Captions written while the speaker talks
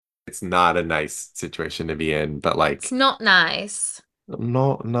it's not a nice situation to be in, but It's like not nice.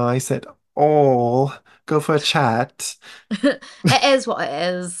 not nice at all. Go for a chat. It is what it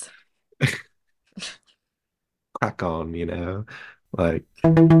is. Crack on, you know? Like,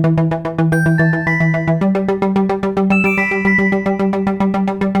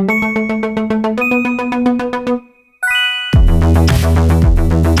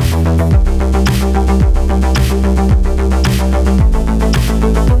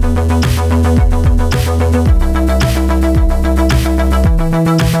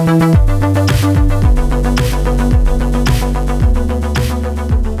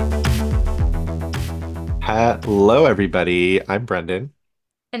 hello, everybody. I'm Brendan,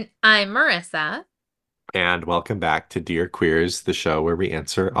 And I'm Marissa. and welcome back to Dear Queers, the show where we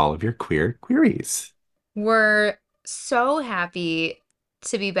answer all of your queer queries. We're so happy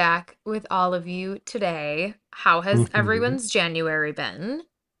to be back with all of you today. How has Mhm. everyone's January been?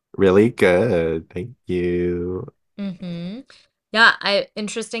 Really good. Thank you. Mm-hmm. Yeah,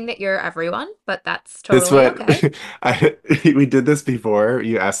 interesting that you're everyone, but that's This totally what okay. we did this before.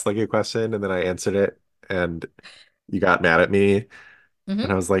 You asked like a question and then I answered it and you got mad at me.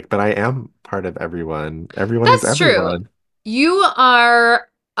 And Mm-hmm. I was like, but I am part of everyone. Everyone is That's true. everyone. You are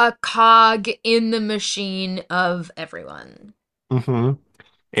a cog in the machine of everyone. hmm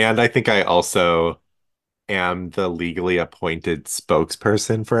And I think I also am the legally appointed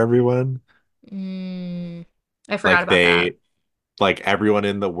spokesperson for everyone. Mm, I forgot Like about that. like everyone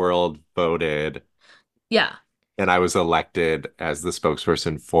in the world voted, Yeah. and I was elected as the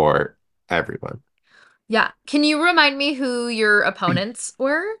spokesperson for everyone. Yeah. Can you remind me who your opponents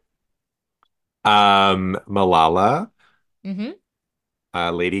were? Malala, Mm-hmm.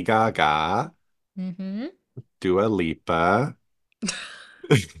 Lady Gaga, Mm-hmm. Dua Lipa,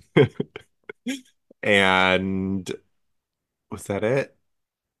 and was that it?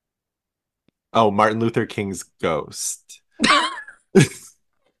 Oh, Martin Luther King's ghost.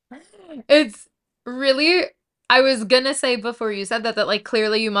 It's really, I was gonna say before you said that like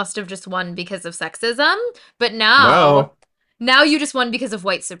clearly you must have just won because of sexism, but No, now you just won because of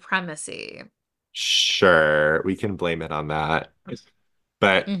white supremacy. sure, we can blame it on that.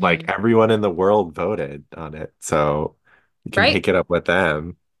 But like Mm-hmm. everyone in the world voted on it, so you can Right? take it up with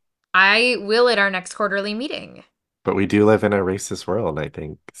them. I will at our next quarterly meeting. But we do live in a racist world, I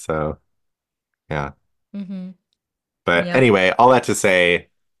think. So, yeah. Mm-hmm. But Yep. anyway, all that to say,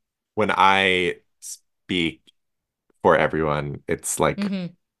 when I speak for everyone, it's like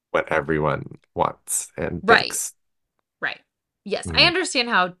Mm-hmm. what everyone wants and Right. thinks. Right. Yes, I Mhm. understand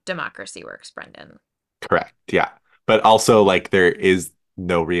how democracy works, Brendan. Correct. Yeah. But also like there is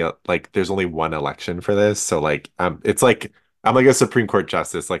no real like there's only one election for this. So like it's like I'm like a Supreme Court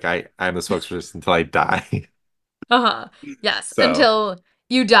justice. Like I'm a spokesperson until I die. Uh-huh. Yes, So until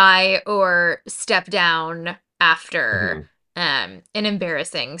you die or step down after mhm. an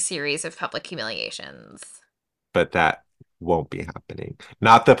embarrassing series of public humiliations. But that won't be happening.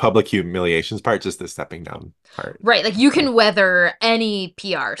 Not the public humiliations part, just the stepping down part. Right, like you So can weather any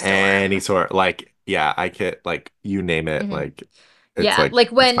PR any storm. sort like yeah, I could like you name it, Mhm. like Yeah,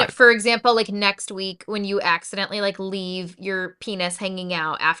 like it's when, fine. for example, like next week when you accidentally like leave your penis hanging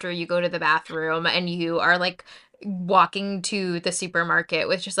out after you go to the bathroom and you are like walking to the supermarket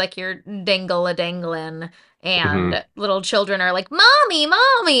with just like your dangle a dangling hmm and little children are like, "Mommy,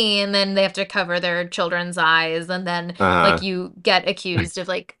 mommy," and then they have to cover their children's eyes and then like Uh you get accused of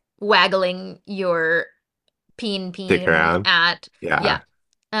like waggling your Stick peen around. at, yeah, Yeah.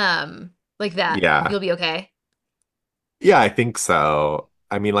 like that. Yeah. You'll be okay. Yeah, I think so.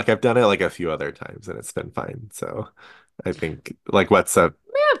 I mean, like I've done it like a few other times and it's been fine. So I think like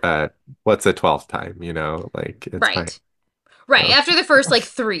Yeah, uh what's a 12th time, you know? Like it's fine. right. Right. So After the first like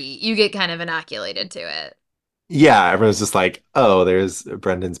three, you get kind of inoculated to it. yeah, everyone's just like, oh, there's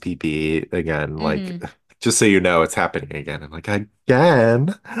Brendan's PP again. Like, Mm-hmm. just so you know, it's happening again. I'm like,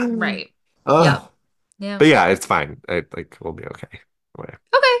 again? Right. Yep. Oh, Yeah. but yeah, it's fine. I like we'll be okay. Anyway,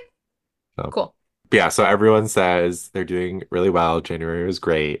 Okay. so Cool. but yeah, so everyone says they're doing really well. January was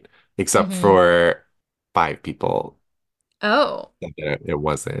great, except Mm-hmm. for five people Oh. that it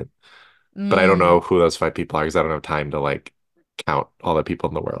wasn't. But I don't know Mm. who those five people are because I don't have time to like count all the people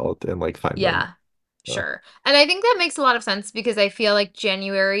in the world and like find them. Yeah. So Sure. And I think that makes a lot of sense because I feel like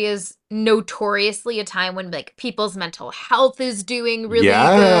January is notoriously a time when like people's mental health is doing really yeah,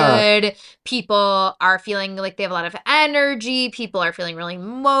 good. People are feeling like they have a lot of energy. People are feeling really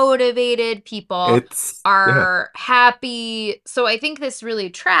motivated. People yeah. are happy. So I think this really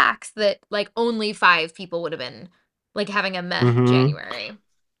tracks that like only five people would have been like having a meh hmm January.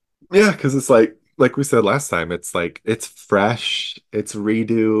 Yeah, because it's like like we said last time, it's like it's fresh, it's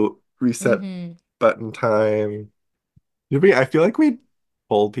redo, reset Mm-hmm. button time. I feel like we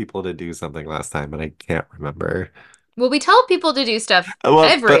told people to do something last time, and I can't remember. Well, we tell people to do stuff Well,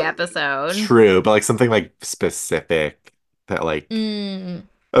 every but episode. true, but like something like specific that like Mm.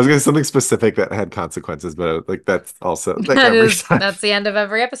 I was gonna say something specific that had consequences, but like that's also like That every is, time. that's the end of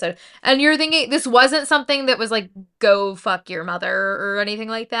every episode. And you're thinking this wasn't something that was like, go fuck your mother or anything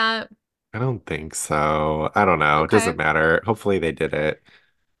like that? I don't think so. I don't know. It doesn't Okay. matter. Hopefully they did it,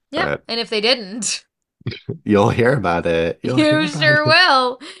 Yeah. but And if they didn't, you'll hear about it. You'll hear you about sure it.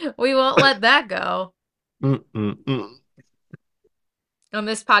 will. We won't let that go. Mm-mm-mm. On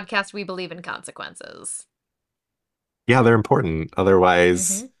this podcast, we believe in consequences. Yeah, they're important.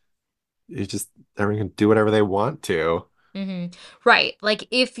 Otherwise, Mm-hmm. you just everyone can do whatever they want to. Mm-hmm. Right. Like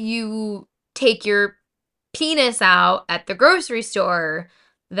if you take your penis out at the grocery store,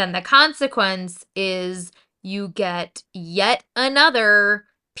 then the consequence is you get yet another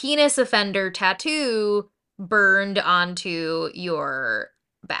penis offender tattoo burned onto your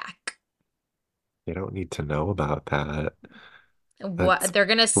back. They don't need to know about that. That's What they're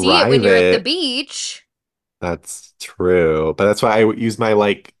gonna see it when you're at the private. beach. That's true. But that's why I use my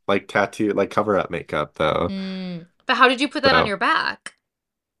like tattoo like cover up makeup though. But how did you put that on So your back?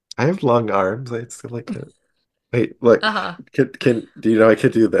 I have long arms. I still like it. Wait, look. Uh-huh. Can do you know I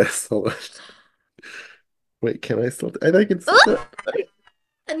could do this? Hold on. Wait, can I still? I can still do it.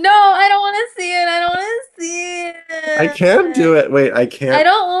 No, I don't want to see it. I don't want to see I can do it. it. Wait, I I can't.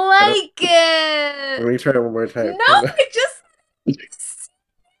 don't I don't. like Let it. me try it one more time. No, Hold on. I just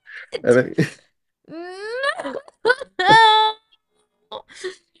And it. then, No.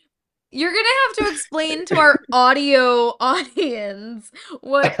 You're gonna have to explain to our audio audience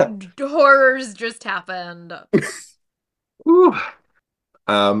what horrors just happened. Ooh.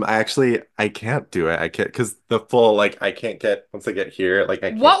 I can't do it. I can't because the full like I can't get once I get here, like I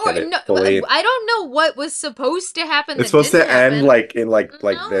can't What get were it no? fully. I don't know what was supposed to happen It's that supposed didn't to end happen. like in like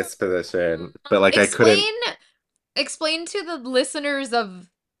No. this position, but No. like I couldn't. Explain to the listeners of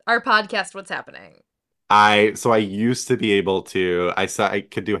our podcast what's happening. I used to be able to. I saw I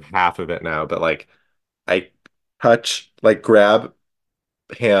could do half of it now, but like I touch like grab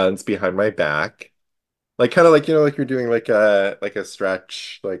hands behind my back, like kind of like like you're doing like a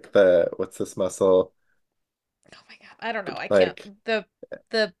stretch, like the what's this muscle? Oh my God. I don't know. I can't. Like The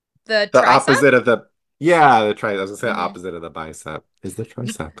the the tricep? opposite of the yeah, the tricep. I was gonna say the Mm-hmm. opposite of the bicep is the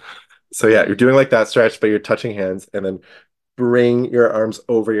tricep. So yeah, you're doing like that stretch, but you're touching hands and then bring your arms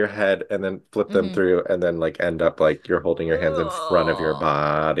over your head and then flip them Mm-hmm. through and then like end up like you're holding your hands in front of your Oh.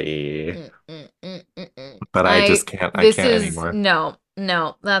 body. Mm. But I This can't is, anymore.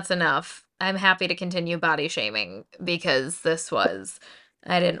 no, that's enough. I'm happy to continue body shaming because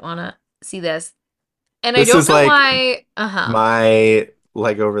I didn't want to see this. And I This don't is know like why, uh-huh. my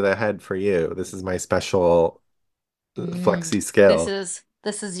leg over the head for you. This is my special flexi skill.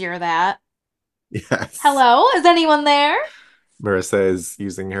 This is your that. Yes. Hello, is anyone there? Marissa is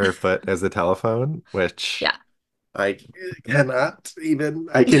using her foot as a telephone, which Yeah. I cannot even.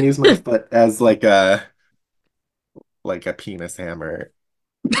 I can use my foot as like a penis hammer.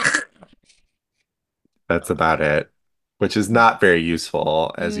 That's about it, which is not very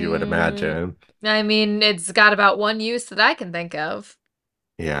useful, as you would Mm, imagine. I mean, it's got about one use that I can think of.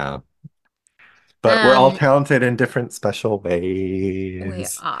 Yeah. But we're all Um, talented in different special we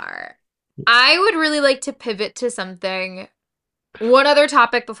ways. are. I would really like to pivot to something. One other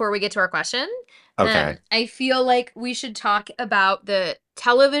topic before we get to our question. Okay. I feel like we should talk about the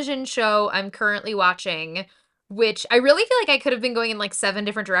television show I'm currently watching, which I really feel like I could have been going in like seven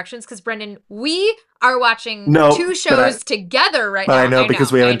different directions because Brendan, we are watching No, two shows together right but I now. know I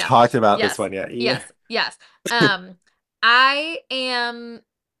because know, we I haven't know. talked about this Yes, one yet. Yeah. yes, yes. Um, I am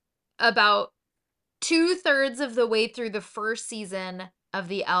about two-thirds of the way through the first season of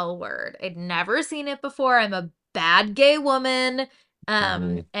The L Word. I'd never seen it before. I'm a bad gay woman.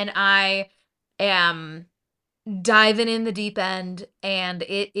 Mhm. And I am diving in the deep end, and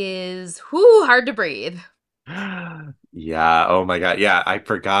it is hard to breathe. Yeah. Oh my God. Yeah, I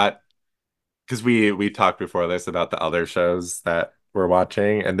forgot because we talked before this about the other shows that we're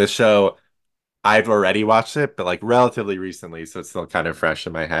watching, and this show I've already watched it, but like relatively recently, so it's still kind of fresh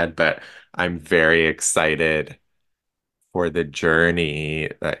in my head. But I'm very excited for the journey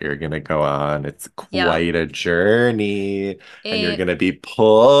that you're gonna go on. It's Yeah. quite a journey, and you're It gonna be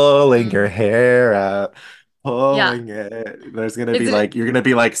pulling your mhm. hair out, Yeah. pulling it. There's gonna Is be it like you're gonna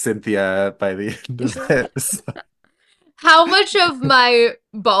be like Cynthia by the end of this. how much of my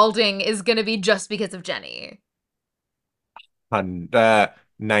balding is gonna be just because of Jenny? On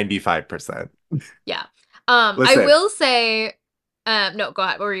 95%. Yeah. I Listen, will say, no, go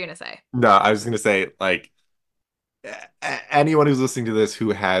ahead. What were you gonna say? no, I was gonna say like anyone who's listening to this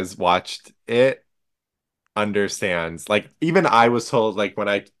who has watched it understands. Like even I was told like when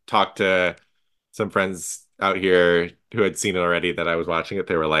I talked to some friends out here who had seen it already that I was watching it,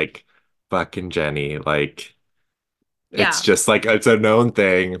 they were like, fucking Jenny, like it's Yeah, just like it's a known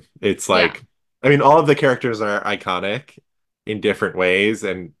thing. It's yeah, like I mean all of the characters are iconic in different ways,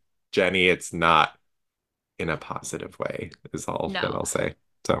 and Jenny, it's not in a positive way, is all that no. I'll say.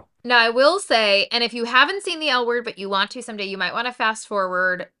 So Now, I will say, and if you haven't seen the L Word, but you want to someday, you might want to fast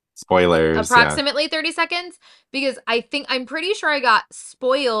forward spoilers, yeah. approximately 30 seconds because I'm pretty sure I got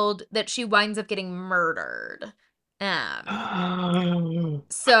spoiled that she winds up getting murdered. Um, Can't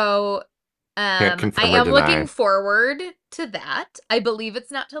so I confirm or am looking deny. forward to that. I believe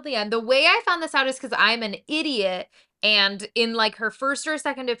it's not till the end. The way I found this out is because I'm an idiot. And in like her first or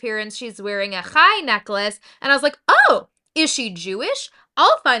second appearance, she's wearing a chai necklace. And I was like, oh, is she Jewish?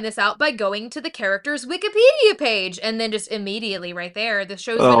 I'll find this out by going to the character's Wikipedia page. And then just immediately right there, the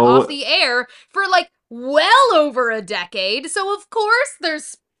show's been off Oh, the air for like well over a decade. So of course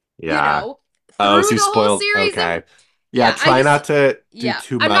there's, you yeah. know, Oh, through so you the whole spoiled. series of Okay. Yeah, yeah, I try just not to do yeah,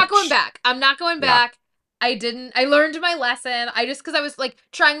 too I'm not going much. back. I'm not going Yeah. back. I learned my lesson. I just cuz I was like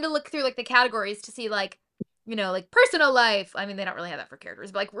trying to look through like the categories to see like like personal life. I mean, they don't really have that for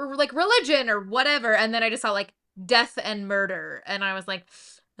characters, but like religion or whatever. And then I just saw like death and murder and I was like,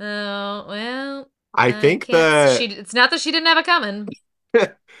 "Oh, well, I I think can't she it's not that she didn't have it coming."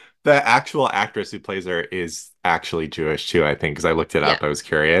 the actual actress who plays her is actually Jewish too, I think, because I looked it Yeah. up. I was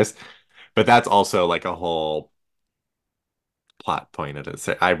curious. But that's also like a whole plot point of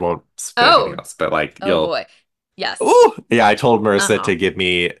it. I won't say anything Oh, else, but like oh you'll boy. Yes. oh yeah, I told Marissa Uh-huh. to give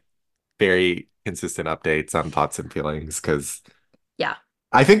me very consistent updates on thoughts and feelings because Yeah.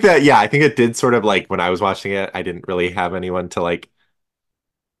 I think that yeah, I think it did sort of like when I was watching it, I didn't really have anyone to like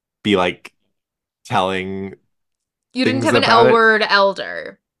be like telling You didn't things have an about L it. word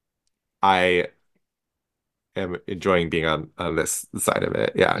elder. I am enjoying being on this side of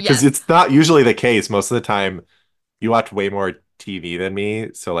it. Yeah, because Yes. it's not usually the case. Most of the time, you watch way more TV than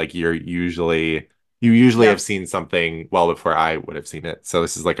me, so like you usually have Yep. seen something well before I would have seen it. So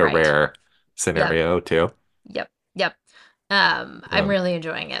this is like a Right. rare Yep. scenario too. Yep. Yep. I'm Um, really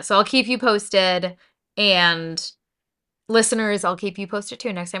enjoying it. So I'll keep you posted. And listeners, I'll keep you posted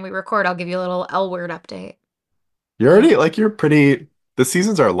too. Next time we record, I'll give you a little L word update. you're Yeah. already like you're pretty. The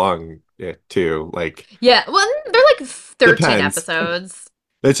seasons are long too. Like Yeah. Well, they're like 13 depends. episodes.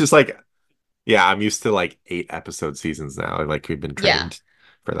 It's just like yeah, I'm used to like 8 episode seasons now. Like we've been Yeah. trained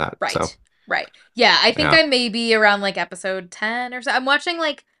for that. So Right. Right. Yeah. I think yeah, I may be around like episode 10 or so. I'm watching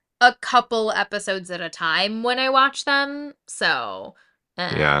like a couple episodes at a time when I watch them. So,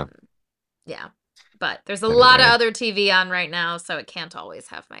 yeah. um, yeah. But there's a lot of Anyway, other TV on right now, so it can't always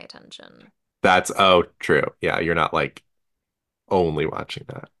have my attention. that's oh true. Yeah, you're not like only watching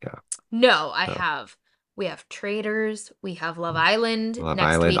that. Yeah. No, I So have. We have Traders. We have Love Island. Love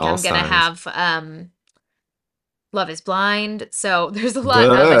Next Island, week All I'm gonna Stars. have Love is Blind. So there's a lot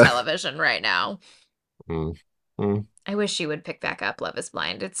on the Duh. television right now. Mm, mm, I wish you would pick back up Love is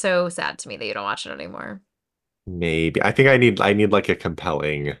Blind. It's so sad to me that you don't watch it anymore. maybe. I think I need like a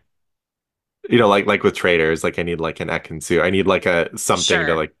compelling, like with traders, like I need like an Ekansu. I need like a something to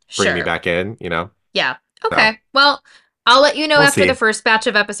Sure. like bring me Sure. back in. Yeah. So Okay. Well, I'll let you know we'll after the see. first batch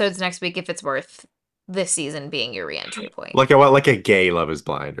of episodes next week if it's worth this season being your re-entry point. Like I want like a gay Love is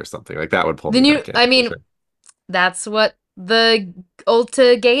Blind or something. Like that would pull me Then back in I for mean, sure. that's what the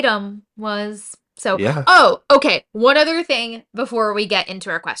ultigatum was. So, Yeah. oh, okay. One other thing before we get into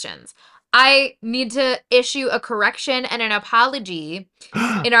our questions. I need to issue a correction and an apology.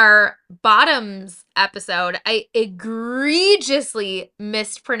 In our bottoms episode, I egregiously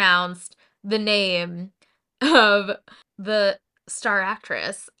mispronounced the name of the star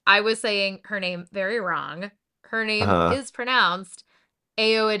actress. I was saying her name very wrong. Her name Uh, is pronounced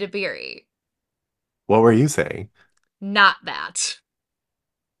Ayo Edebiri, what were you saying? not that.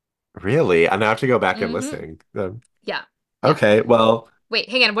 Really? I have to go back and Mm-hmm. listen. Yeah. Yeah. Okay, well, Wait,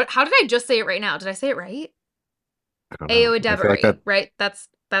 hang on. What how did I just say it right now? Did I say it right? I don't know. Ayo I feel like Edebiri, that right? That's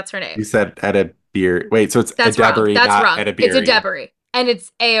her you name. said at a beer. Wait, so it's a That's wrong. Debris, That's not wrong. at a It's a beery. Debiri. And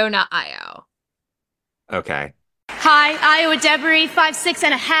it's Ayo, not Io. Okay. Hi, Iowa Debris,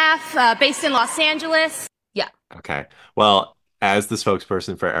 5'6.5", based in Los Angeles. Yeah. Okay. Well, as the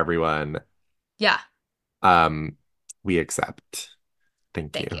spokesperson for everyone, Yeah. um, we accept.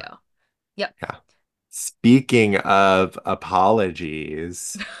 Thank Thank you. you. Yep. Yeah. Speaking of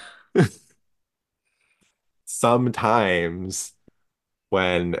apologies, sometimes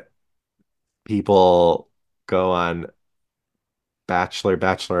when people go on bachelor,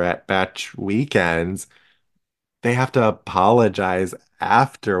 bachelorette, batch weekends, they have to apologize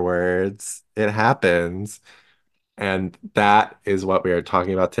afterwards. It happens. And that is what we are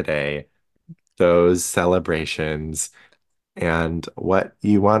talking about today, those celebrations and what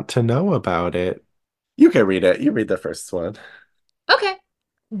you want to know about it. You can read it. You read the first one. Okay.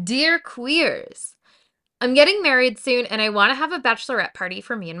 Dear queers, I'm getting married soon and I want to have a bachelorette party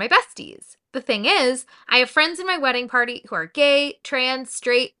for me and my besties. The thing is, I have friends in my wedding party who are gay, trans,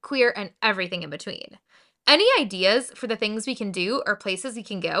 straight, queer, and everything in between. Any ideas for the things we can do or places we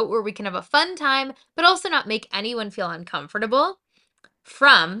can go where we can have a fun time but also not make anyone feel uncomfortable?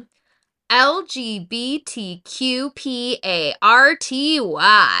 From LGBTQPARTY.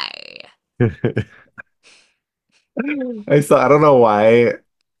 I don't know why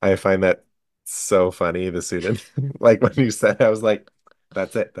I find that so funny, the pseudonym. Like when you said, I was like,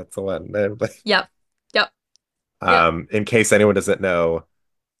 that's it. That's the one. And like, Yep. Yep. Yep. in case anyone doesn't know,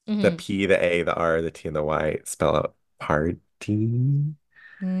 the Hmm. P, the A, the R, the T, and the Y spell out party.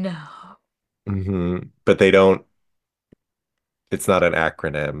 No. But they don't, it's not an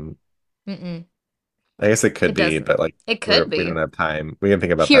acronym. Mm-mm. I guess it could It be, doesn't. but like It could we don't be. have time. We can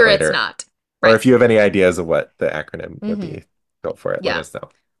think about that Here it's later. not. Or Right. if you have any ideas of what the acronym would Mm-hmm. be, go for it. Let Yeah. us know.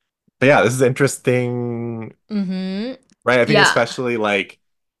 But yeah, this is interesting, Mm-hmm. right? I think Yeah. especially like,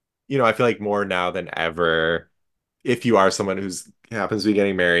 I feel like more now than ever, if you are someone who's happens to be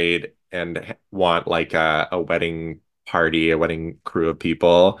getting married and want like a wedding party, a wedding crew of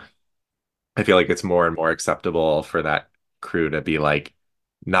people, I feel like it's more and more acceptable for that crew to be like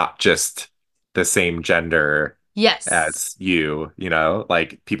not just the same gender Yes. as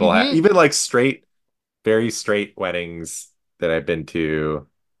like people Mm-hmm. even like straight, very straight weddings that I've been to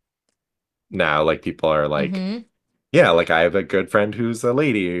now, like people are like, Mm-hmm. yeah, like I have a good friend who's a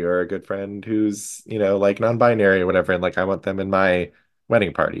lady or a good friend who's, like non-binary or whatever, and like I want them in my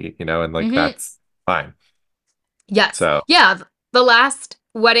wedding party, and like Mm-hmm. that's fine. Yes. So, Yeah. The last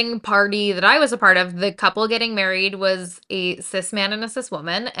wedding party that I was a part of, the couple getting married was a cis man and a cis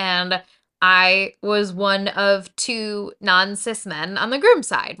woman, and I was one of two non-cis men on the groom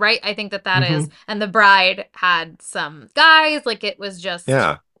side, right? I think that that is, mhm, and the bride had some guys, like it was just,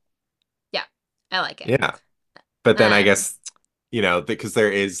 yeah, yeah, I like it. yeah. But then I Um, guess, because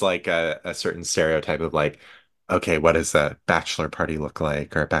there is like a certain stereotype of like, okay, what does a bachelor party look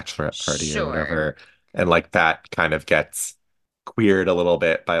like or a bachelorette party or sure. whatever? And like that kind of gets queered a little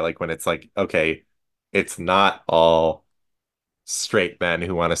bit by like when it's like, okay, it's not all straight men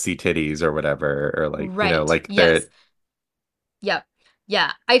who want to see titties or whatever, or like, Right. like they're Yes. Yep.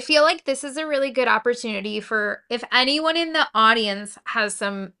 Yeah. I feel like this is a really good opportunity for if anyone in the audience has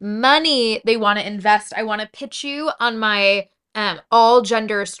some money they want to invest, I want to pitch you on my all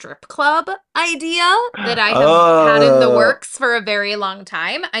gender strip club idea that I have had in the oh. works for a very long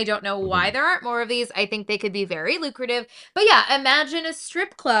time. I don't know why Mhm. there aren't more of these. I think they could be very lucrative. But yeah, imagine a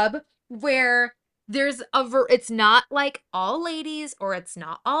strip club where it's not like all ladies or it's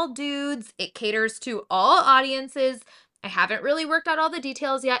not all dudes. It caters to all audiences. I haven't really worked out all the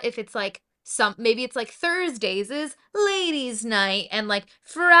details yet. If it's like maybe it's like Thursdays is ladies' night and like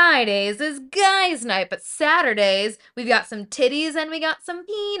Fridays is guys' night, but Saturdays we've got some titties and we got some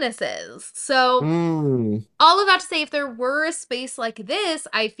penises. So, Mm. all of that to say, if there were a space like this,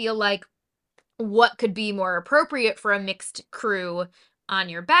 I feel like what could be more appropriate for a mixed crew on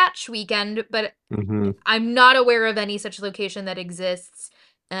your batch weekend, but Hmm. I'm not aware of any such location that exists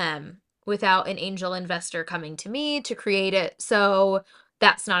without an angel investor coming to me to create it. So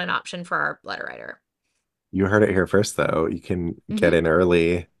that's not an option for our letter writer. You heard it here first, though. You can get Mm-hmm. in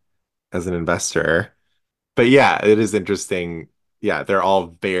early as an investor. But yeah, it is interesting. Yeah, they're all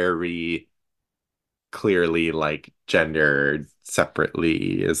very clearly like gendered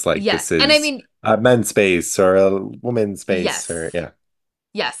separately. Is like this Yes. And I is mean, a men's space or a woman's space or yes. yeah.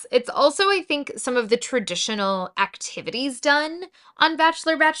 Yes, it's also, I think, some of the traditional activities done on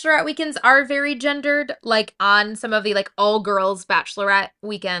Bachelorette weekends are very gendered. Like on some of the like all girls Bachelorette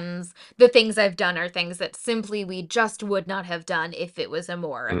weekends, the things I've done are things that simply we just would not have done if it was a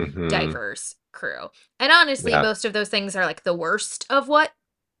more Hmm. diverse crew. And honestly, Yeah. most of those things are like the worst of what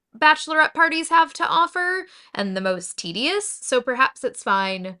Bachelorette parties have to offer and the most tedious. So perhaps it's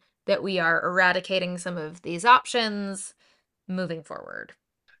fine that we are eradicating some of these options moving forward.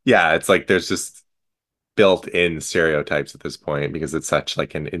 Yeah, it's like there's just built-in stereotypes at this point because it's such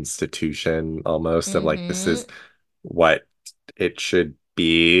like an institution almost of like this Mm-hmm. is what it should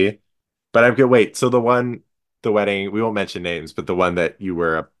be. But I'm good. Wait, so the wedding, we won't mention names, but the one that you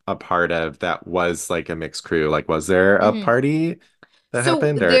were a part of that was like a mixed crew, like was there a Mm-hmm. party? that So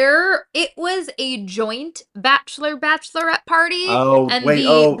happened or there, it was a joint bachelorette party, oh and wait, the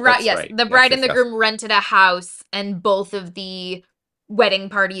oh bride, that's yes, right. the Yes, bride and yes, the yes. groom rented a house, and both of the wedding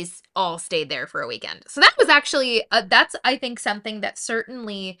parties all stayed there for a weekend. So that was actually, that's I think something that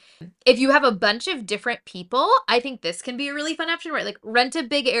certainly, if you have a bunch of different people, I think this can be a really fun option, right? Like rent a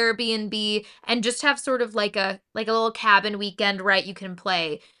big Airbnb and just have sort of like a little cabin weekend, right? You can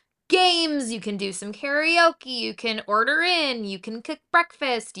play games, you can do some karaoke, you can order in, you can cook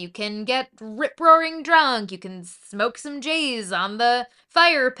breakfast, you can get rip roaring drunk, you can smoke some J's on the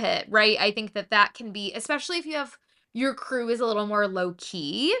fire pit, right? I think that that can be, especially if you have your crew is a little more low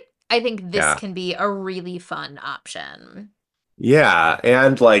key, I think this Yeah. can be a really fun option. Yeah,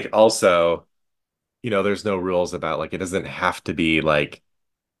 and like also, there's no rules about like it doesn't have to be like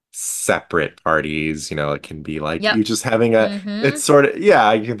separate parties, it can be like Yep. you just having Mm-hmm. it's sort of,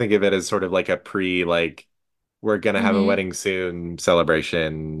 yeah, you can think of it as sort of like a pre like we're gonna have a Mm-hmm. wedding soon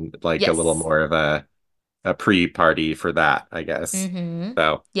celebration, like a little Yes. more of a pre-party for that, I guess. Mm-hmm.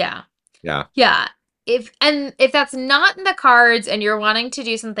 So, Yeah. yeah. Yeah. If that's not in the cards and you're wanting to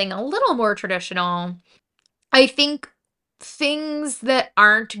do something a little more traditional, I think things that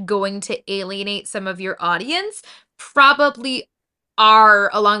aren't going to alienate some of your audience probably are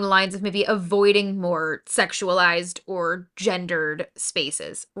along the lines of maybe avoiding more sexualized or gendered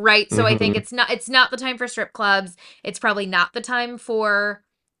spaces, right? So I think Hmm. it's not the time for strip clubs. It's probably not the time for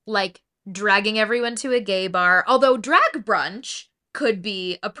like dragging everyone to a gay bar. Although drag brunch could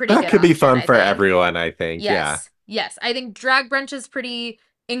be a pretty That good could be option, fun I for think. everyone, I think. Yeah. Yes. Yes. I think drag brunch is pretty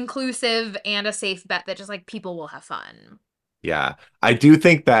inclusive and a safe bet that just like people will have fun. Yeah. I do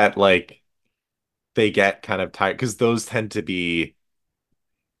think that like they get kind of tired because those tend to be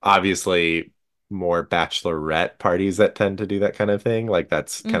obviously more bachelorette parties that tend to do that kind of thing. Like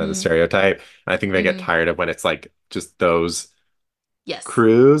that's kind of the Mm-hmm. stereotype. And I think they get Mm-hmm. tired of when it's like just those Yes.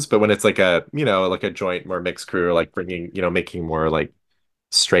 crews, but when it's like like a joint, more mixed crew, like bringing, making more like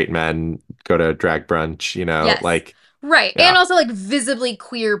straight men go to drag brunch, Yes. like, Right. And yeah, also like visibly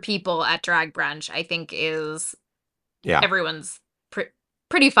queer people at drag brunch, I think is yeah, everyone's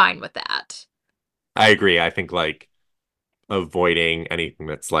pretty fine with that. I agree. I think like avoiding anything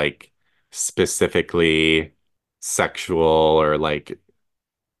that's like specifically sexual or like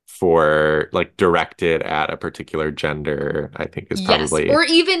for like directed at a particular gender, I think is Yes. probably, Or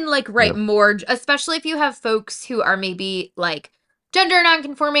even like yeah, right more especially if you have folks who are maybe like gender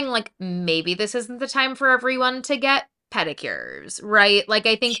nonconforming, like maybe this isn't the time for everyone to get pedicures, right? Like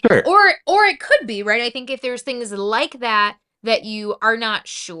I think sure, or it could be, right? I think if there's things like that that you are not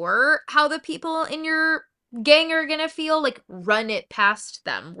sure how the people in your gang are going to feel, like run it past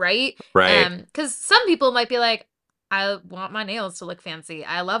them, right? right. Cuz some people might be like I want my nails to look fancy.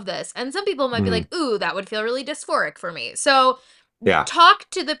 I love this. And some people might be Mhm. like, "Ooh, that would feel really dysphoric for me." So Yeah. talk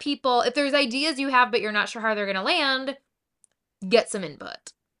to the people. If there's ideas you have, but you're not sure how they're going to land, get some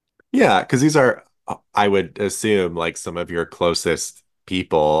input. Yeah, because these are, I would assume, like some of your closest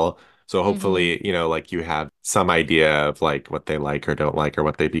people. So Mm-hmm. hopefully, like you have some idea of like what they like or don't like or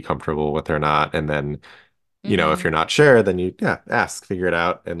what they'd be comfortable with or not. And then, if Mm-hmm. you're not sure, then yeah, ask, figure it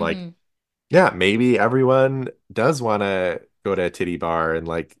out. And like, Mm-hmm. yeah, maybe everyone does want to go to a titty bar and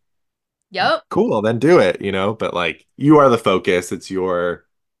like, Yep. cool, then do it, but like you are the focus, it's your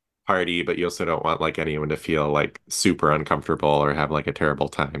party, but you also don't want like anyone to feel like super uncomfortable or have like a terrible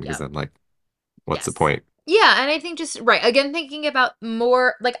time because Yep. then like what's the Yes. point? Yeah, and I think just right, again thinking about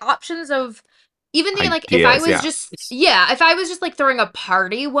more like options of even thinking like if I Ideas, was yeah. just yeah, if I was just like throwing a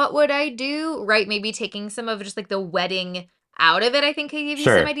party, what would I do? Right? Maybe taking some of just like the wedding out of it, I think could give you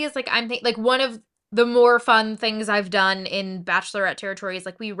some Sure. ideas. Like like one of the more fun things I've done in bachelorette territory is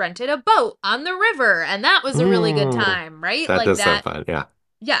like we rented a boat on the river and that was a really good Mm, time, right? that Like does sound that fun. Yeah.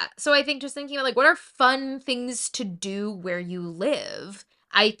 yeah. So I think just thinking about like what are fun things to do where you live,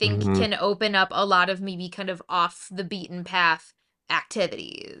 I think Hmm. can open up a lot of maybe kind of off the beaten path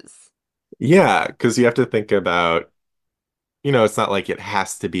activities. Yeah, because you have to think about, it's not like it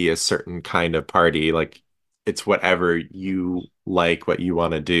has to be a certain kind of party. Like it's whatever you like, what you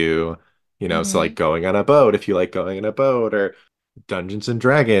want to do, so Mm-hmm. like going on a boat, if you like going on a boat, or Dungeons and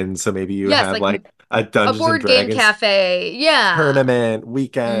Dragons. So maybe you Yes, have like like a a Dungeons and board game Dragons cafe. Yeah. tournament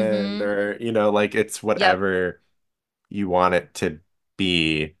weekend, Mm-hmm. or, like it's Yep. whatever you want it to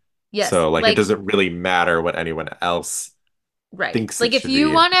be. Yes. So like it Like doesn't really matter what anyone else right. thinks it Like if should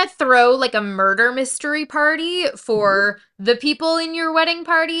you be. want to throw like a murder mystery party for the people in your wedding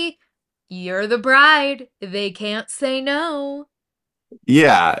party, you're the bride. They can't say no.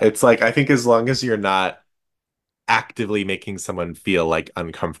 Yeah, it's like I think as long as you're not actively making someone feel like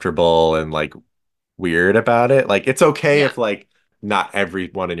uncomfortable and like weird about it, like it's okay Yeah. if like not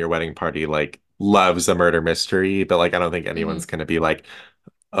everyone in your wedding party like loves a murder mystery, but like I don't think Hmm. anyone's gonna be like,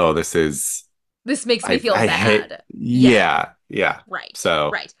 oh, this is This makes me feel I hate bad. Yeah, yeah, yeah. right,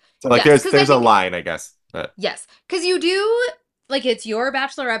 So right. like Yes, because I there's a think, line, I guess. But yes, because you do, like, it's your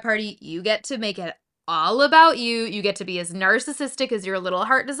bachelorette party. You get to make it all about you. You get to be as narcissistic as your little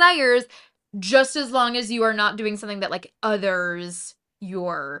heart desires, just as long as you are not doing something that, like, others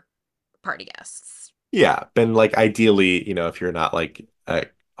your party guests. yeah, and like ideally, if you're not like a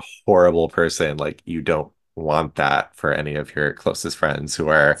horrible person, like you don't want that for any of your closest friends who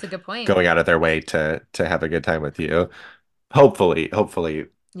are That's a good point. going out of their way to have a good time with you. Hopefully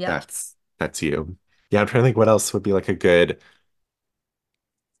Yep. that's you. Yeah, I'm trying to think what else would be like a good,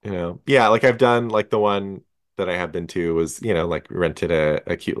 yeah, like I've done like the one that I have been to was, like rented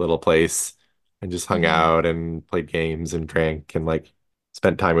a cute little place and just hung Hmm. out and played games and drank and like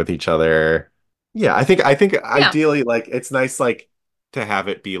spent time with each other. Yeah, I think Yeah. ideally like it's nice like to have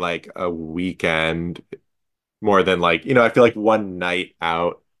it be like a weekend more than like, I feel like one night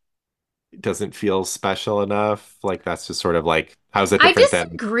out doesn't feel special enough. Like that's just sort of like how's that I different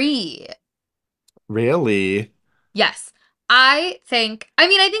than disagree. really? Yes. I think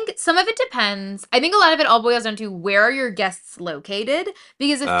some of it depends. I think a lot of it all boils down to where are your guests located?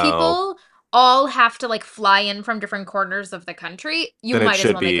 Because if Oh, people all have to like fly in from different corners of the country, you then it might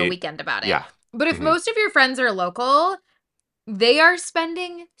as should well make a be weekend about it. yeah. But if Hmm. most of your friends are local, they are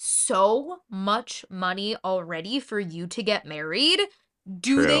spending so much money already for you to get married.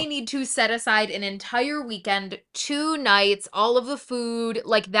 Do they True. need to set aside an entire weekend, 2 nights, all of the food?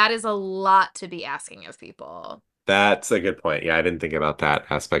 Like, that is a lot to be asking of people. That's a good point. Yeah, I didn't think about that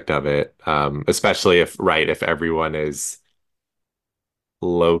aspect of it. Especially if everyone is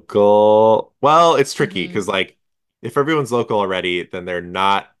local. Well, it's tricky Hmm. because like if everyone's local already, then they're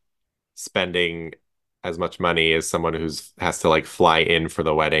not spending as much money as someone who's has to like fly in for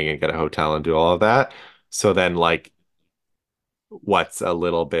the wedding and get a hotel and do all of that. So then like what's a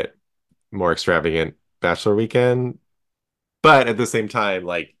little bit more extravagant bachelor weekend? But at the same time,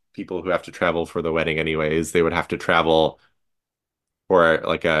 like people who have to travel for the wedding anyways, they would have to travel for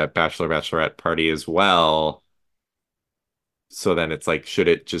like a bachelorette party as well. So then it's like, should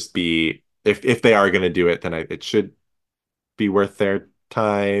it just be if they are going to do it, then it should be worth their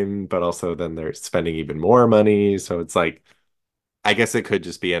time, but also then they're spending even more money. So it's like, I guess it could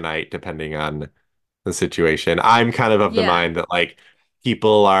just be a night depending on the situation. I'm kind of the Yeah. mind that like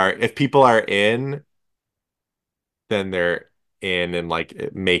if people are in, then they're in and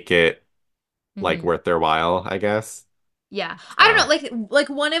like make it like Hmm. worth their while, I guess. Yeah. I don't know, So, like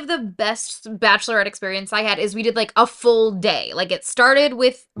one of the best bachelorette experience I had is we did like a full day. Like it started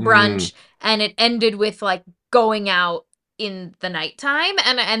with mm, brunch and it ended with like going out in the nighttime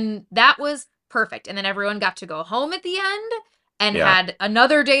and that was perfect. And then everyone got to go home at the end and yeah. had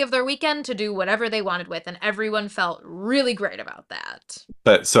another day of their weekend to do whatever they wanted with and everyone felt really great about that.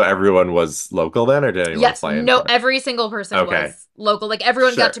 But so everyone was local then, or did anyone Yes, fly in no, for it? every single person Okay, was local. Like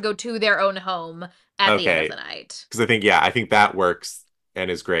everyone got to sure. go to their own home at the end of Okay, the night. because I think that works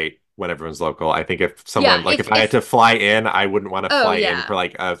and is great when everyone's local. I think if Yeah, someone like if I had to fly in, I wouldn't want to oh fly in for yeah.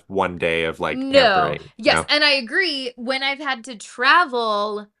 like a one day of like No. pampering, you Yes, know? and I agree. When I've had to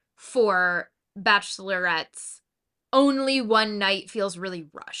travel for bachelorettes, only one night feels really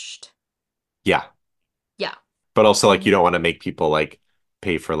rushed. Yeah, Yeah. but also like you Hmm. don't want to make people like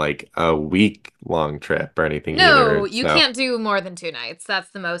pay for like a week long trip or anything No, either. you So can't do more than 2 nights.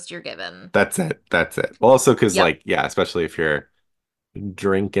 That's the most you're given. that's it. That's it. Well, also because Yep. like yeah, especially if you're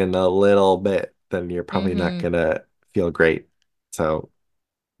drinking a little bit, then you're probably not Mm-hmm. gonna feel great. So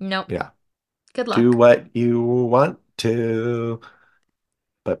Nope. yeah, Good do luck. what you want to,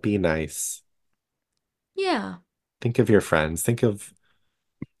 but be nice. Yeah. Think of your friends. Think of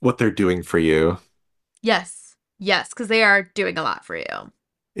what they're doing for you. Yes. Yes, because they are doing a lot for you.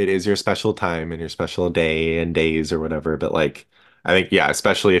 It is your special time and your special day and days or whatever. But like, I think, yeah,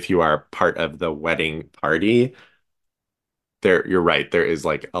 especially if you are part of the wedding party, you're right. There is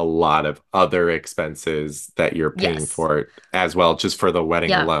like a lot of other expenses that you're paying Yes. for as well, just for the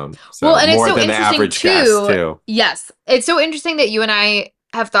wedding Yeah. alone. Well, So and it's more so than the interesting average guest too. too. Yes. It's so interesting that you and I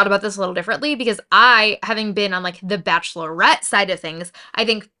have thought about this a little differently because I, having been on like the bachelorette side of things, I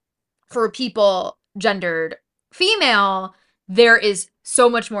think for people gendered female, there is so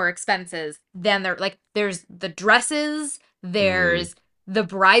much more expenses than there like there's the dresses, Mm. there's the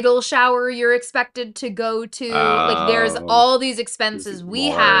bridal shower you're expected to go to. Like there's Oh, all these this is expenses we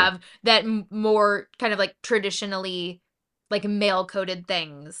more. have that more kind of like traditionally like male coded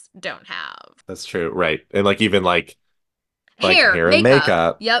things don't have. That's true. Right. And like even like Hair, hair and makeup.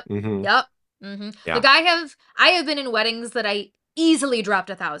 makeup. Yep. Hmm. Yep. Hmm. Like Yeah. I have been in weddings that I easily dropped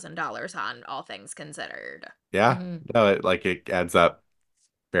 $1,000 on, all things considered. Yeah. Hmm. No, it adds up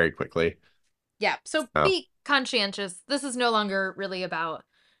very quickly. Yeah, so So be conscientious. This is no longer really about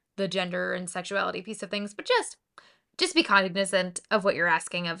the gender and sexuality piece of things, but just be cognizant of what you're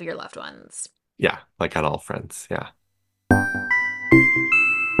asking of your loved ones. yeah, like on all friends. Yeah.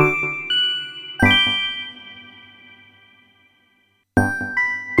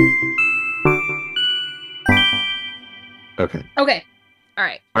 Okay. Okay. All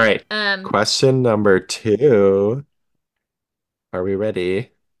right. All right. Um, Question number two. Are we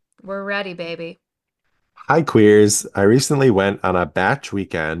ready? we're ready, baby. Hi, queers. I recently went on a batch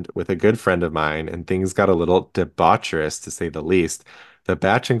weekend with a good friend of mine, and things got a little debaucherous, to say the least. The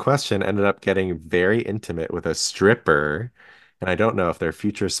batch in question ended up getting very intimate with a stripper, and I don't know if their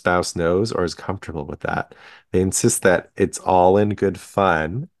future spouse knows or is comfortable with that. They insist that it's all in good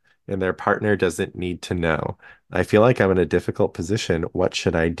fun, and their partner doesn't need to know. I feel like I'm in a difficult position. What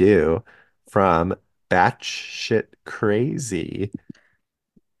should I do? From batch shit crazy.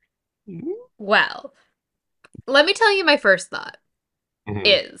 Well, let me tell you my first thought Mhm.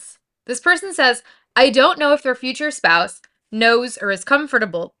 is this person says, I don't know if their future spouse knows or is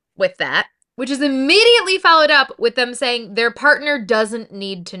comfortable with that, which is immediately followed up with them saying their partner doesn't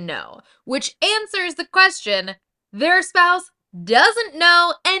need to know, which answers the question their spouse doesn't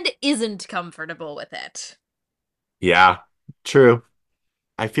know and isn't comfortable with it. Yeah, true.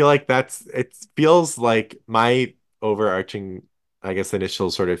 I feel like it feels like my overarching, I guess,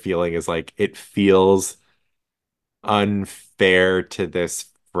 initial sort of feeling is like it feels unfair to this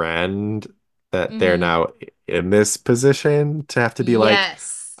friend that they're Mm-hmm. now in this position to have to be like,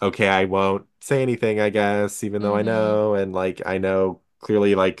 Yes. okay, I won't say anything, I guess, even though I Mm-hmm. know, and like I know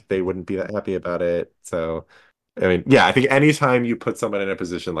clearly like they wouldn't be that happy about it. So, I mean, yeah, I think anytime you put someone in a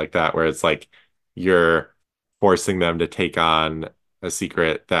position like that where it's like you're forcing them to take on a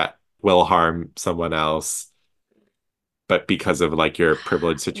secret that will harm someone else, but because of like your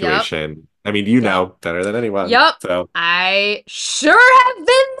privileged Yep. situation, I mean, you Yep. know better than anyone. Yep. So, I sure have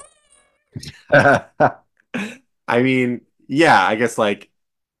been. I mean, yeah, I guess like,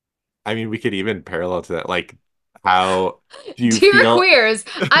 I mean, we could even parallel to that. Like, how do you Dear feel? queers,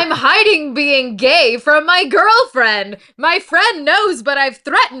 I'm hiding being gay from my girlfriend. My friend knows, but I've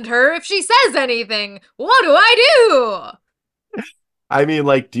threatened her if she says anything. What do I do? I mean,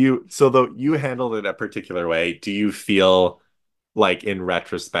 like, so though you handled it a particular way, do you feel like in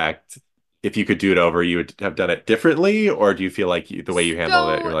retrospect, if you could do it over, you would have done it differently? Or do you feel like the way you handled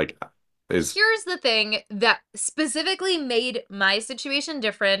it, you're So, like, is, here's the thing that specifically made my situation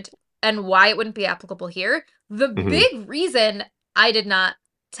different and why it wouldn't be applicable here. The mhm. big reason I did not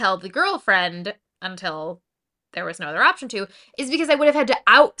tell the girlfriend until there was no other option to is because I would have had to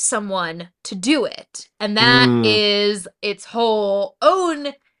out someone to do it. And that Mm, is its whole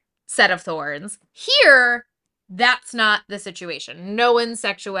own set of thorns. Here, that's not the situation. No one's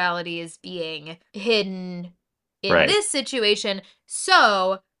sexuality is being hidden in right. this situation.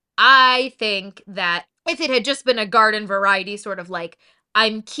 So, I think that if it had just been a garden variety sort of like,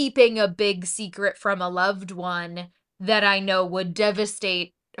 I'm keeping a big secret from a loved one that I know would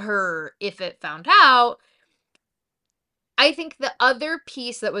devastate her if it found out, I think the other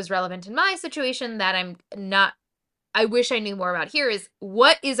piece that was relevant in my situation that I wish I knew more about here is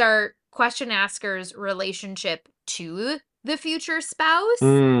what is our question asker's relationship to the future spouse?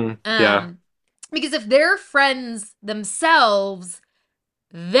 Yeah. Um, because if they're friends themselves,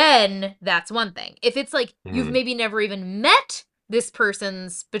 then that's one thing. If it's like you've Mhm. maybe never even met this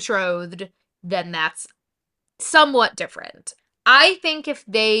person's betrothed, then that's somewhat different. I think if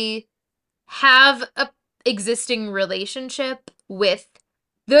they have a existing relationship with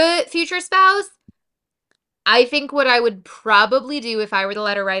the future spouse, I think what I would probably do if I were the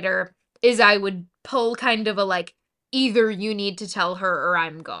letter writer is I would pull kind of a like either you need to tell her or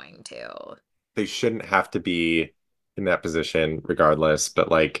I'm going to. They shouldn't have to be in that position regardless, but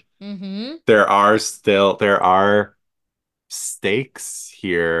like Mhm. there are stakes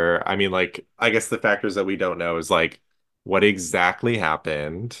here. I mean, like, I guess the factors that we don't know is like what exactly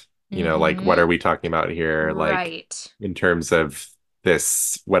happened? Like what are Mhm. we talking about here? Like Right. in terms of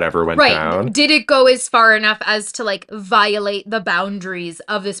this whatever went Right. down. Did it go as far enough as to like violate the boundaries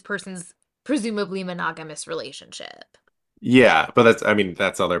of this person's presumably monogamous relationship? Yeah, but I mean,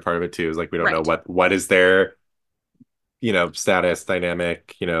 that's the other part of it too, is like we don't know Right. what is their, status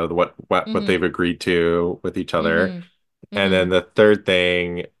dynamic, what they've Mhm. agreed to with each other. Mhm. And then Mhm. the third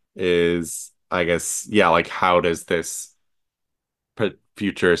thing is, I guess, yeah, like how does this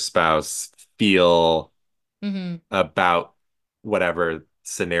future spouse feel Mhm. about whatever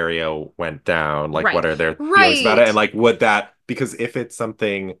scenario went down? Like, what Right. are their feelings about it? And Right. like, would that because if it's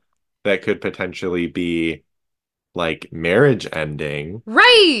something that could potentially be like marriage ending,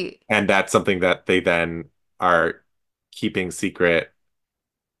 Right. and that's something that they then are keeping secret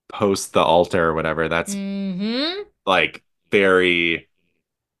post the altar or whatever, that's Mm-hmm. like very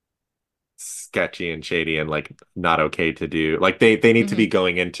sketchy and shady and like not okay to do. Like they need to Mm-hmm. be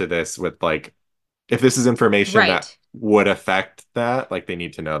going into this with like if this is information that Right. would affect that, like they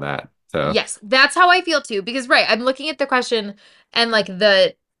need to know that. So, Yes, that's how I feel too. Because, right, I'm looking at the question, and like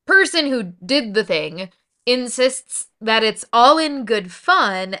the person who did the thing insists that it's all in good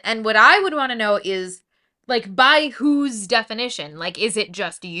fun. And what I would want to know is, like, by whose definition? Like, is it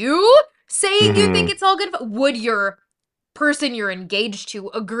just you saying you think mhm. it's all good fun? Would your person you're engaged to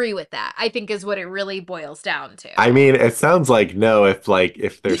agree with that? I think is what it really boils down I to. mean, it sounds like no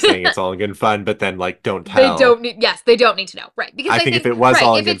if they're saying it's all in good fun, but then like don't They tell. don't need, yes, they don't need to know. Right. Because I I think if think, it was right,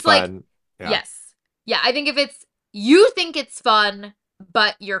 all in if good it's like, fun, yeah. yes. Yeah, I think if it's you think it's fun,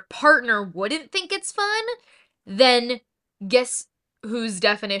 but your partner wouldn't think it's fun, then guess whose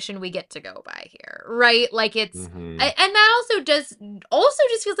definition we get to go by here, right? Like it's Hmm. and that also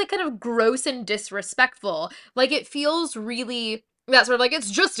just feels like kind of gross and disrespectful. Like it feels really that sort of like it's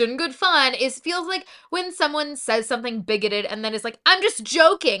just in good fun. It feels like when someone says something bigoted and then is like, I'm just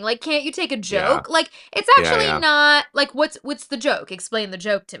joking. Like, can't you take a Yeah. joke? Like, it's Yeah, actually yeah. not like what's the joke? Explain the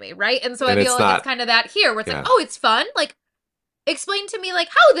joke to me, right? And so I And feel it's like it's not, kind of that here where it's like, yeah. oh, it's fun. Like, explain to me like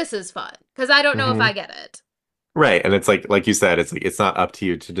how this is fun. Because I don't know if Hmm. I get it. Right. And it's like you said, it's like it's not up to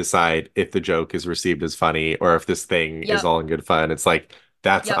you to decide if the joke is received as funny or if this thing is Yep. all in good fun. It's like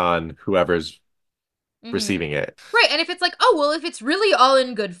that's Yep. on whoever's Mm-hmm. receiving it. Right. And if it's like, oh well, if it's really all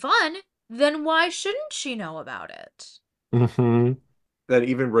in good fun, then why shouldn't she know about it? Hmm. Then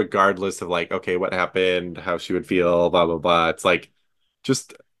even regardless of like, okay, what happened, how she would feel, blah, blah, blah. It's like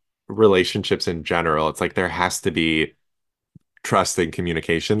just relationships in general. It's like there has to be trust and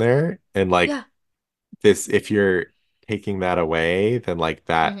communication there. And like Yeah. this, if you're taking that away, then like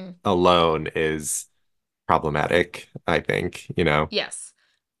that Mm-hmm. alone is problematic, I think, you know? Yes.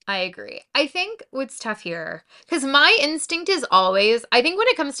 I agree. I think what's tough here, because my instinct is always, I think when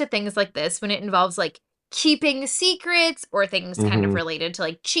it comes to things like this, when it involves like keeping secrets or things kind of Hmm. related to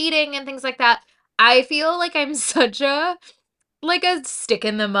like cheating and things like that, I feel like I'm such a like a stick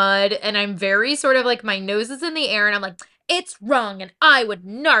in the mud and I'm very sort of like my nose is in the air and I'm like, it's wrong and I would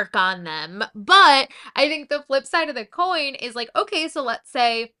narc on them. But I think the flip side of the coin is like, okay, so let's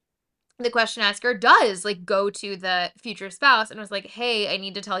say the question asker does like go to the future spouse and was like, hey, I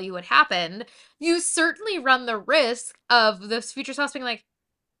need to tell you what happened. You certainly run the risk of this future spouse being like,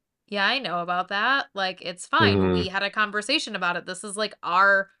 yeah, I know about that. Like, it's fine. We Hmm. had a conversation about it. This is like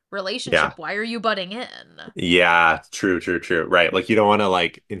our Yeah. relationship. Why are you butting in? Yeah, true, true, true. Right. Like you don't want to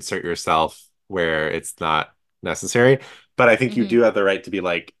like insert yourself where it's not necessary. But I think you Mm-hmm. do have the right to be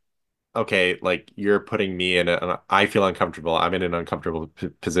like, okay, like you're putting me in I feel uncomfortable. I'm in an uncomfortable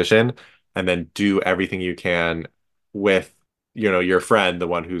position, and then do everything you can with, your friend, the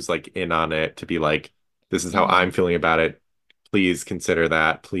one who's like in on it, to be like, this is how Mm-hmm. I'm feeling about it. Please consider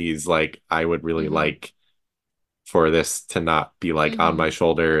that. Please, like, I would really Mm-hmm. like for this to not be like on Mm-hmm. my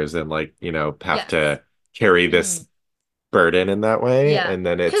shoulders and like, have Yes. to carry Mm-hmm. this burden in that way. Yeah. And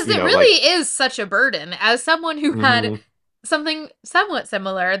then it's, Because it like, really is such a burden. As someone who had mhm, something somewhat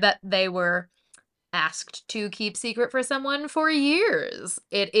similar that they were asked to keep secret for someone for years.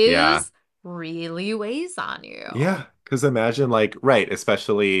 It yeah. is really weighs on you. Yeah, because imagine like right,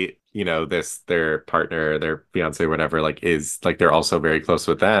 especially this their partner, their fiance, whatever, like is like they're also very close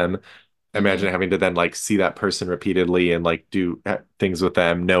with them. Mm-hmm. Imagine having to then like see that person repeatedly and like do things with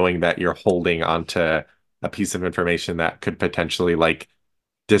them, knowing that you're holding onto a piece of information that could potentially like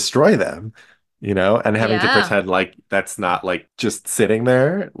destroy them, and having to Yeah. pretend like that's not like just sitting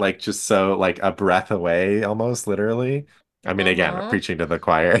there, like just so like a breath away, almost literally. I mean, again, Uh-huh. preaching to the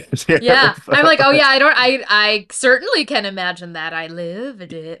choir here, Yeah. I'm like, oh yeah, but I certainly can imagine that. I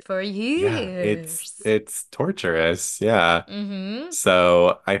lived it for yeah, it's years. it's torturous. Yeah. Mm-hmm.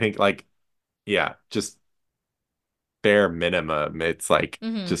 So I think like, yeah, just bare minimum, it's like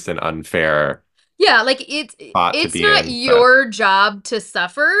Mm-hmm. just an unfair Yeah, like spot to it's be not in. But your job to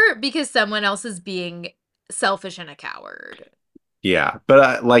suffer because someone else is being selfish and a coward. yeah,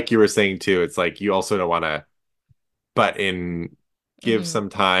 but like you were saying too, it's like you also don't want to butt in, give Mm-hmm. some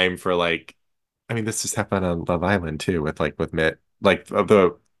time for like, I mean, this just happened on Love Island too, with like with Mitt, like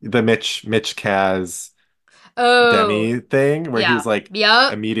the Mitch Kaz Oh, Demi thing, where he yeah. was like Yep.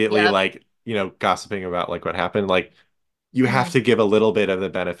 immediately Yep. like, gossiping about like what happened. Like you have Mm-hmm. to give a little bit of the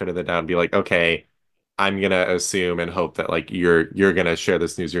benefit of the doubt and be like, okay, I'm gonna assume and hope that like you're gonna share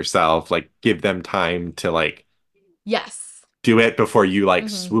this news yourself. Like give them time to like Yes. do it before you like Hmm.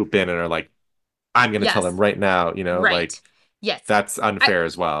 swoop in and are like, I'm gonna tell them Yes. right now, Right. like Yes. that's I unfair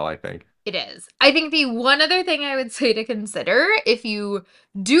as well, I think. It is. I think the one other thing I would say to consider if you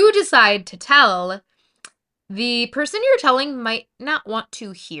do decide to tell, the person you're telling might not want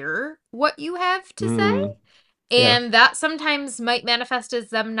to hear what you have to say. Mm, yeah. And that sometimes might manifest as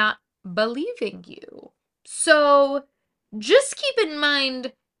them not believing you. So just keep in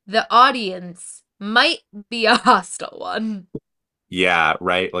mind the audience might be a hostile one. Yeah,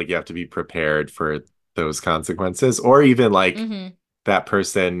 right. Like you have to be prepared for those consequences, or even like Mm-hmm. that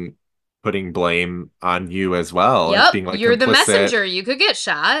person putting blame on you as well as Yep, being like you're the complicit. messenger. You could get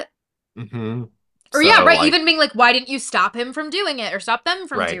shot. Hmm. Or yeah, So right. like, Even being like, why didn't you stop him from doing it or stop them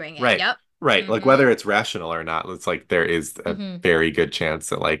from right, doing it? right, Yep. right. Like Mm-hmm. whether it's rational or not, it's like there is a Mm-hmm. very good chance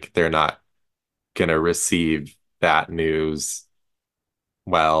that like they're not gonna receive that news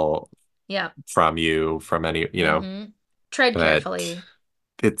well Yep. from you, from any, Mm-hmm. Tread but carefully.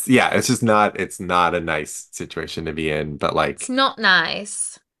 it's yeah, it's not a nice situation to be in, but It's like not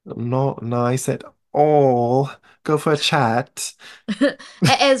nice. not nice at all. Go for a chat.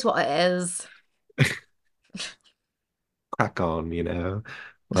 It is what it is. Crack on,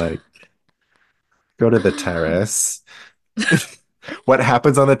 like go to the terrace. What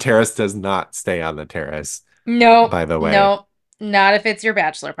happens on the terrace does not stay on the terrace, Nope. by the way. Nope. Not if it's your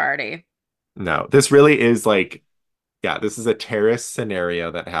bachelor party. No, this really is like, yeah, this is a terrace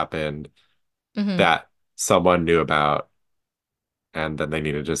scenario that happened Mm-hmm. that someone knew about, and then they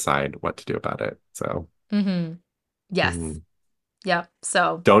need to decide what to do about it. So, Mm-hmm. Yes. mhm. Yep.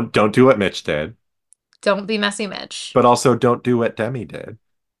 So Don't do what Mitch did, don't be messy, Mitch. but also don't do what Demi did.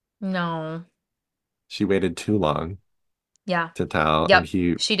 No. She waited too long Yeah. to tell, and Yep.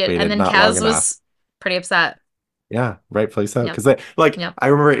 he She did. And waited then not long Kaz enough. was pretty upset. Yeah, rightfully so. Yep. Because like Yep. I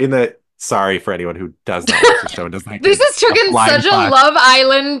remember in the sorry for anyone who does not watch the show and doesn't like This has a taken blind such a spot. Love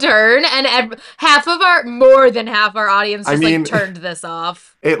Island turn, and more than half our audience I just like mean, turned this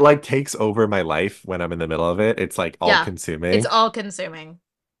off. it like takes over my life when I'm in the middle of it. It's like all Yeah. It's consuming. all consuming.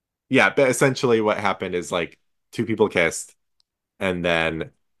 Yeah, but essentially what happened is like two people kissed and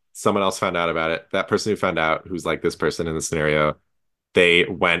then someone else found out about it. That person who found out, who's like this person in the scenario, they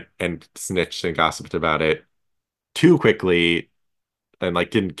went and snitched and gossiped about it too quickly and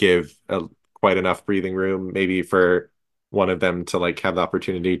like didn't give quite enough breathing room maybe for one of them to like have the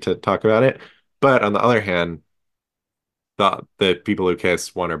opportunity to talk about it. But on the other hand, the people who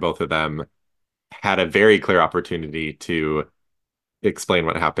kissed, one or both of them, had a very clear opportunity to explain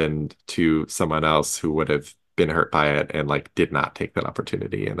what happened to someone else who would have been hurt by it and like did not take that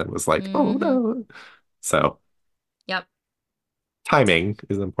opportunity and then was like, oh Mm-hmm. no. So Yep. timing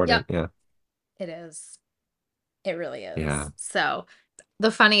is Yep. important. Yeah. It is. It really is. Yeah. So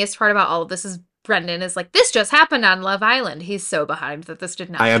the funniest part about all of this is Brendan is like, this just happened on Love Island. He's so behind that this did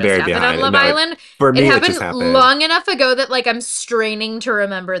I not am just very happen on behind. Love No, Island. for It me, it just happened happened. long enough ago that like I'm straining to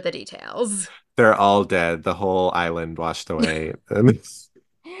remember the details. They're all dead. The whole island washed away.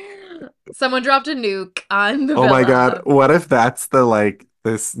 Someone dropped a nuke on the Oh my God. villa. What if that's the like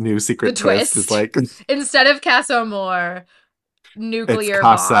this new The secret twist is twist. like Instead of Casamore, it's nuclear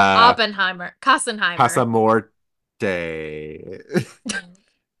bomb. Oppenheimer. Casa Kassenheimer. Morte.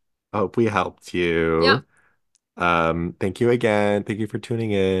 Hope we helped Yep. you. Thank you again. Thank you for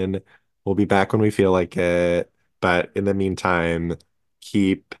tuning in. We'll be back when we feel like it. But in the meantime,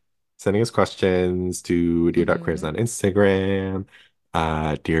 keep sending us questions to dear.queers Mm-hmm. on Instagram,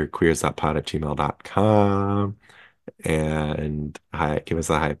 dearqueers.pod@gmail.com, and give us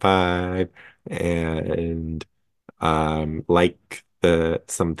a high five and like the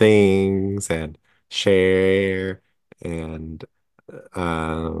some things and share and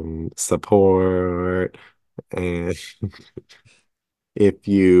support. And if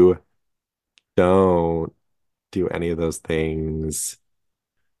you don't do any of those things,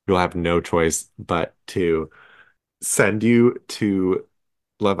 you'll have no choice but to send you to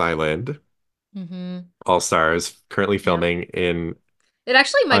Love Island Mm-hmm. All Stars, currently Yep. filming in It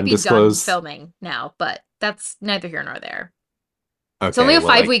actually might be done undisclosed. filming now, but that's neither here nor there. It's only Okay, a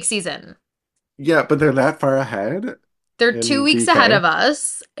well, 5 week like, season. yeah, but they're that far ahead They're two in the weeks ahead UK. of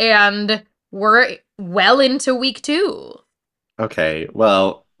us, and we're well into week two. Okay,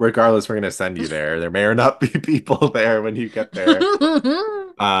 well, regardless, we're gonna send you there. There may or not be people there when you get there.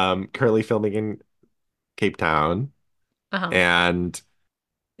 Currently filming in Cape Town, Uh-huh. and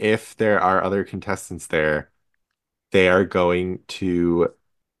if there are other contestants there, they are going to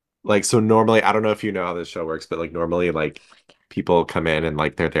like so normally I don't know if you know how this show works, but like normally like people come in and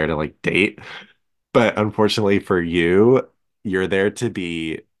like they're there to like date. But unfortunately for you, you're there to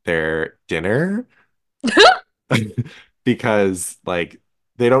be their dinner. because like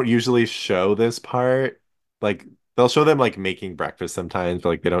they don't usually show this part. Like they'll show them like making breakfast sometimes, but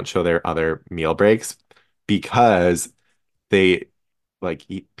like they don't show their other meal breaks because they like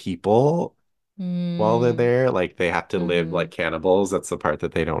eat people while they're Mm. there. Like they have to live Hmm. like cannibals. That's the part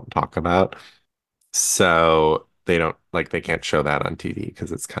that they don't talk about. So they don't like they can't show that on TV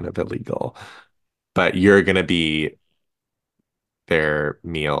because it's kind of illegal. But you're gonna be their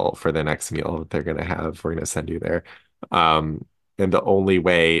meal for the next meal that they're gonna have. We're gonna send you there. Um, and the only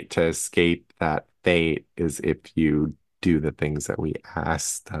way to escape that fate is if you do the things that we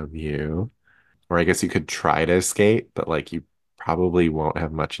asked of you. Or I guess you could try to escape, but like you probably won't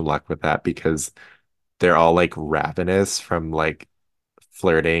have much luck with that because they're all like ravenous from like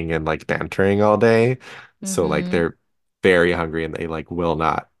flirting and like bantering all day. So like Hmm. they're very hungry and they like will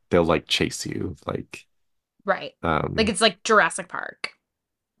not, they'll like chase you. Right. Like Um it's like Jurassic Park.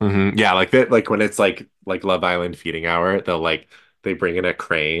 yeah, like that like when it's like Love Island feeding hour, they'll like they bring in a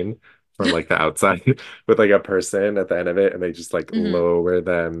crane from like the outside with like a person at the end of it and they just like Hmm. lower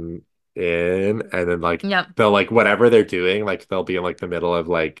them in and then like Yep. they'll like whatever they're doing, like they'll be in like the middle of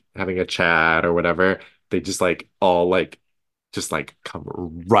like having a chat or whatever. They just like all like just like come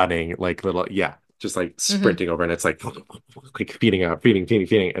running like little yeah, just like Hmm. sprinting over and it's like feeding out,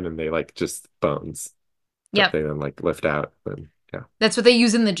 feeding, and then they like just bones that Yep. they then like lift out and yeah. That's what they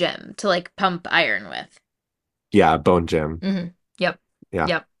use in the gym to like pump iron with. Yeah, Bone Gym. Hmm. Yep. Yeah.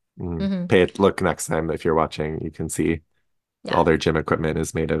 Yep. Hmm. Pay it look next time if you're watching, you can see Yeah. all their gym equipment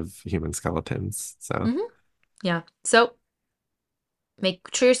is made of human skeletons. So, Hmm. Yeah. So make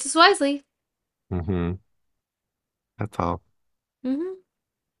choices wisely. hmm that's all. Hmm.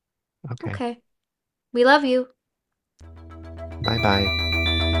 Okay. Okay. We love you. Bye bye.